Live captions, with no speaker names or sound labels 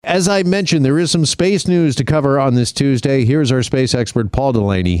as I mentioned, there is some space news to cover on this Tuesday. Here's our space expert, Paul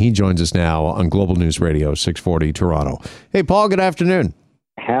Delaney. He joins us now on Global News Radio, 640 Toronto. Hey, Paul, good afternoon.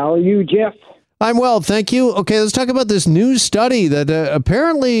 How are you, Jeff? I'm well, thank you. Okay, let's talk about this new study that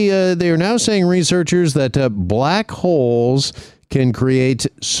apparently they are now saying, researchers, that black holes can create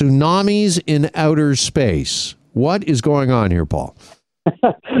tsunamis in outer space. What is going on here, Paul?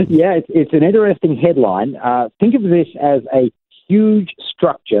 Yeah, it's an interesting headline. Think of this as a huge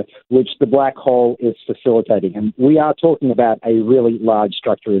structure which the black hole is facilitating. And we are talking about a really large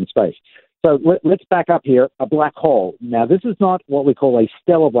structure in space. So let's back up here. A black hole. Now, this is not what we call a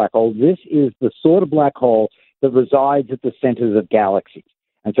stellar black hole. This is the sort of black hole that resides at the centers of galaxies.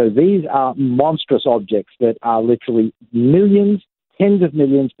 And so these are monstrous objects that are literally millions, tens of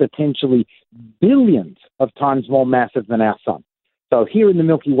millions, potentially billions of times more massive than our sun. So here in the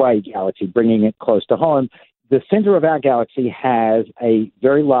Milky Way galaxy, bringing it close to home, the center of our galaxy has a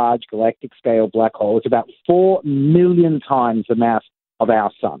very large galactic scale black hole. It's about 4 million times the mass of our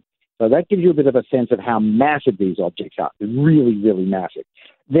sun. So that gives you a bit of a sense of how massive these objects are. They're really, really massive.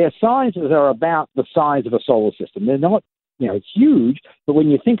 Their sizes are about the size of a solar system. They're not, huge, but when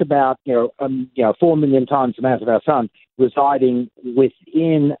you think about, 4 million times the mass of our sun residing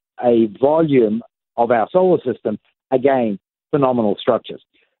within a volume of our solar system, again, phenomenal structures.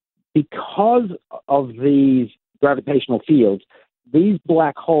 Because of these gravitational fields, these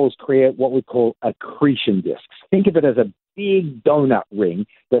black holes create what we call accretion disks. Think of it as a big donut ring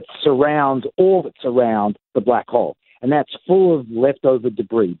that orbits around the black hole. And that's full of leftover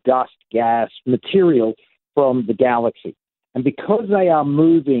debris, dust, gas, material from the galaxy. And because they are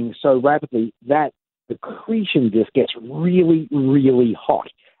moving so rapidly, that accretion disk gets really, really hot.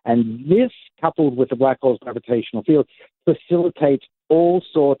 And this, coupled with the black hole's gravitational field, facilitates all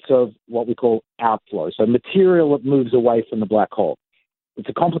sorts of what we call outflow, so material that moves away from the black hole. It's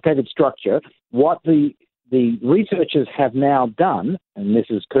a complicated structure. What the researchers have now done, and this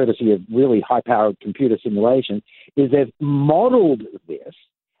is courtesy of really high-powered computer simulation, is they've modeled this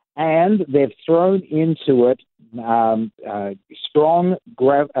and they've thrown into it strong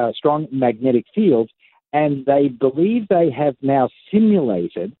magnetic fields, and they believe they have now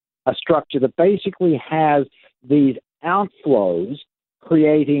simulated a structure that basically has these outflows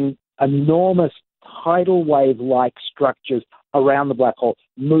creating enormous tidal wave-like structures around the black hole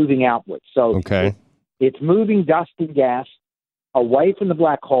moving outwards. So okay. It's moving dust and gas away from the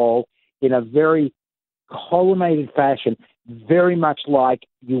black hole in a very collimated fashion, very much like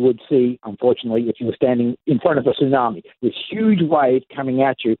you would see, unfortunately, if you were standing in front of a tsunami. This huge wave coming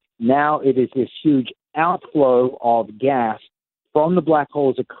at you. Now it is this huge outflow of gas from the black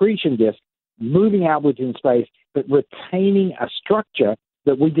hole's accretion disk, moving outwards in space, but retaining a structure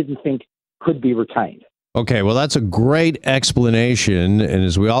that we didn't think could be retained. Okay, well, that's a great explanation. And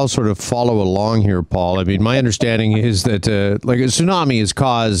as we all sort of follow along here, Paul, I mean, my understanding is that like a tsunami is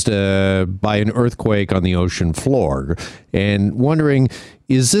caused by an earthquake on the ocean floor. And wondering,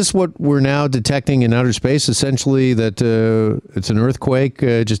 is this what we're now detecting in outer space, essentially, that it's an earthquake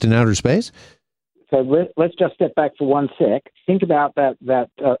just in outer space? So let's just step back for one sec. Think about that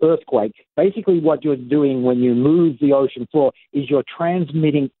earthquake. Basically, what you're doing when you move the ocean floor is you're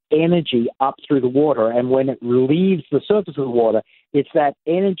transmitting energy up through the water, and when it leaves the surface of the water, it's that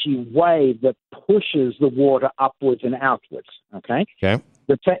energy wave that pushes the water upwards and outwards. Okay. Okay.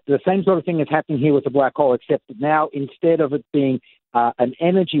 The same sort of thing is happening here with the black hole, except that now instead of it being an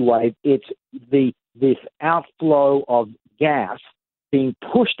energy wave, it's this outflow of gas being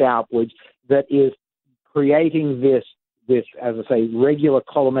pushed outwards that is creating this, as I say, regular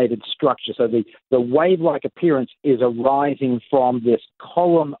collimated structure. So the wave-like appearance is arising from this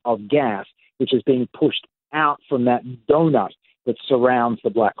column of gas, which is being pushed out from that donut that surrounds the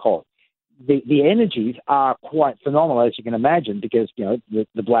black hole. The energies are quite phenomenal, as you can imagine, because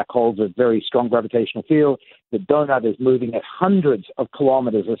the black hole's a very strong gravitational field. The donut is moving at hundreds of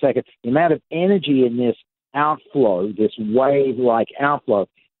kilometers a second. The amount of energy in this outflow, this wave-like outflow,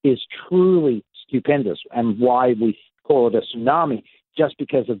 is truly stupendous, and why we call it a tsunami, just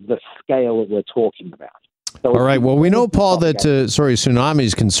because of the scale that we're talking about. So all right. Well, we know, Paul, that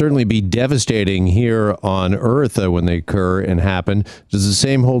tsunamis can certainly be devastating here on Earth when they occur and happen. Does the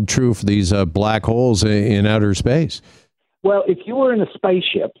same hold true for these black holes in outer space? Well, if you were in a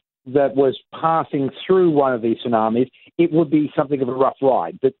spaceship that was passing through one of these tsunamis, it would be something of a rough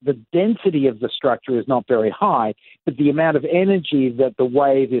ride. The density of the structure is not very high, but the amount of energy that the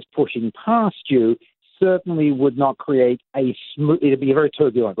wave is pushing past you certainly would not create a smooth, it'd be a very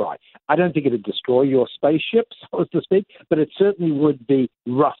turbulent ride. I don't think it'd destroy your spaceship, so to speak, but it certainly would be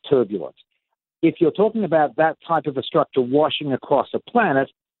rough turbulence. If you're talking about that type of a structure washing across a planet,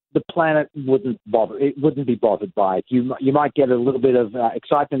 the planet wouldn't bother. It wouldn't be bothered by it. You might get a little bit of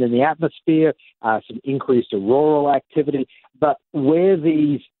excitement in the atmosphere, some increased auroral activity, but where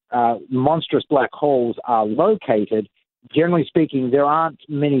these monstrous black holes are located, generally speaking, there aren't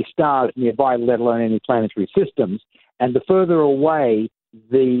many stars nearby, let alone any planetary systems. And the further away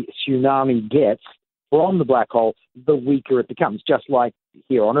the tsunami gets from the black hole, the weaker it becomes. Just like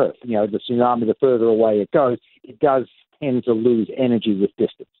here on Earth, the tsunami, the further away it goes, it does tend to lose energy with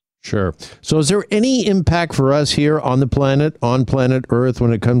distance. Sure. So is there any impact for us here on the planet, on planet Earth,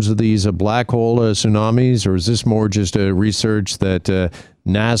 when it comes to these black hole tsunamis, or is this more just a research that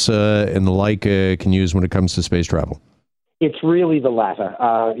NASA and the like can use when it comes to space travel? It's really the latter.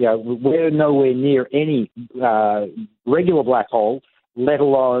 We're nowhere near any regular black hole, let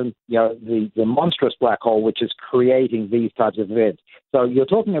alone the monstrous black hole, which is creating these types of events. So you're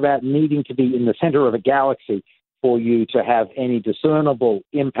talking about needing to be in the center of a galaxy for you to have any discernible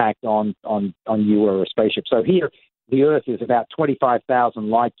impact on you or a spaceship. So here, the Earth is about 25,000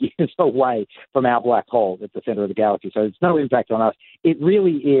 light years away from our black hole at the center of the galaxy. So it's no impact on us. It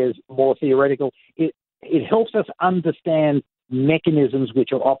really is more theoretical. It helps us understand mechanisms which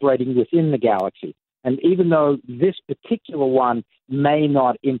are operating within the galaxy. And even though this particular one may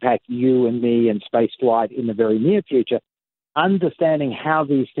not impact you and me and space flight in the very near future, understanding how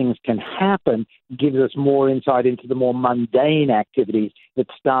these things can happen gives us more insight into the more mundane activities that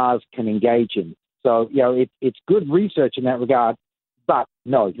stars can engage in. So, it's good research in that regard, but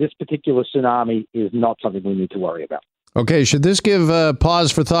no, this particular tsunami is not something we need to worry about. Okay, should this give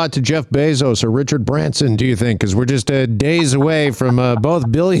pause for thought to Jeff Bezos or Richard Branson, do you think? Because we're just days away from both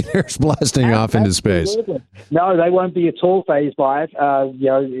billionaires blasting off into space. No, they won't be at all fazed by it.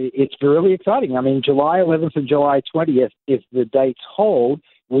 It's really exciting. I mean, July 11th and July 20th, if the dates hold,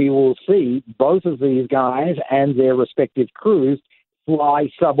 we will see both of these guys and their respective crews fly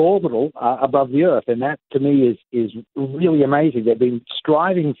suborbital above the Earth. And that, to me, is really amazing. They've been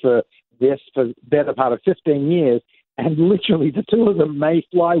striving for this for the better part of 15 years. And literally, the two of them may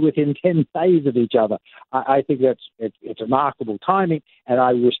fly within 10 days of each other. I think it's remarkable timing, and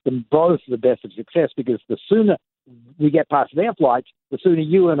I wish them both the best of success, because the sooner we get past their flights, the sooner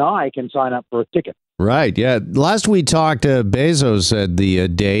you and I can sign up for a ticket. Right, yeah. Last we talked, Bezos said the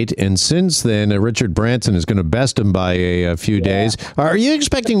date, and since then, Richard Branson is going to best him by a few days. Are you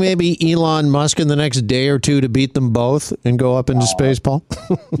expecting maybe Elon Musk in the next day or two to beat them both and go up into space, Paul?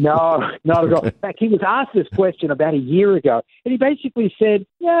 No, not at all. In fact, he was asked this question about a year ago, and he basically said,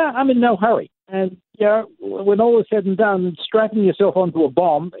 yeah, I'm in no hurry. And, when all is said and done, strapping yourself onto a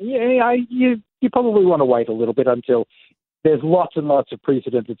bomb, you probably want to wait a little bit until there's lots and lots of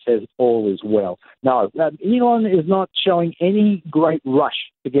precedent that says all is well. No, Elon is not showing any great rush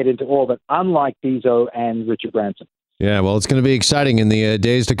to get into orbit, unlike Bezos and Richard Branson. Yeah, well, it's going to be exciting in the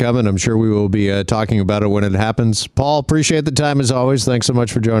days to come, and I'm sure we will be talking about it when it happens. Paul, appreciate the time as always. Thanks so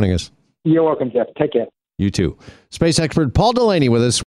much for joining us. You're welcome, Jeff. Take care. You too. Space expert Paul Delaney with us.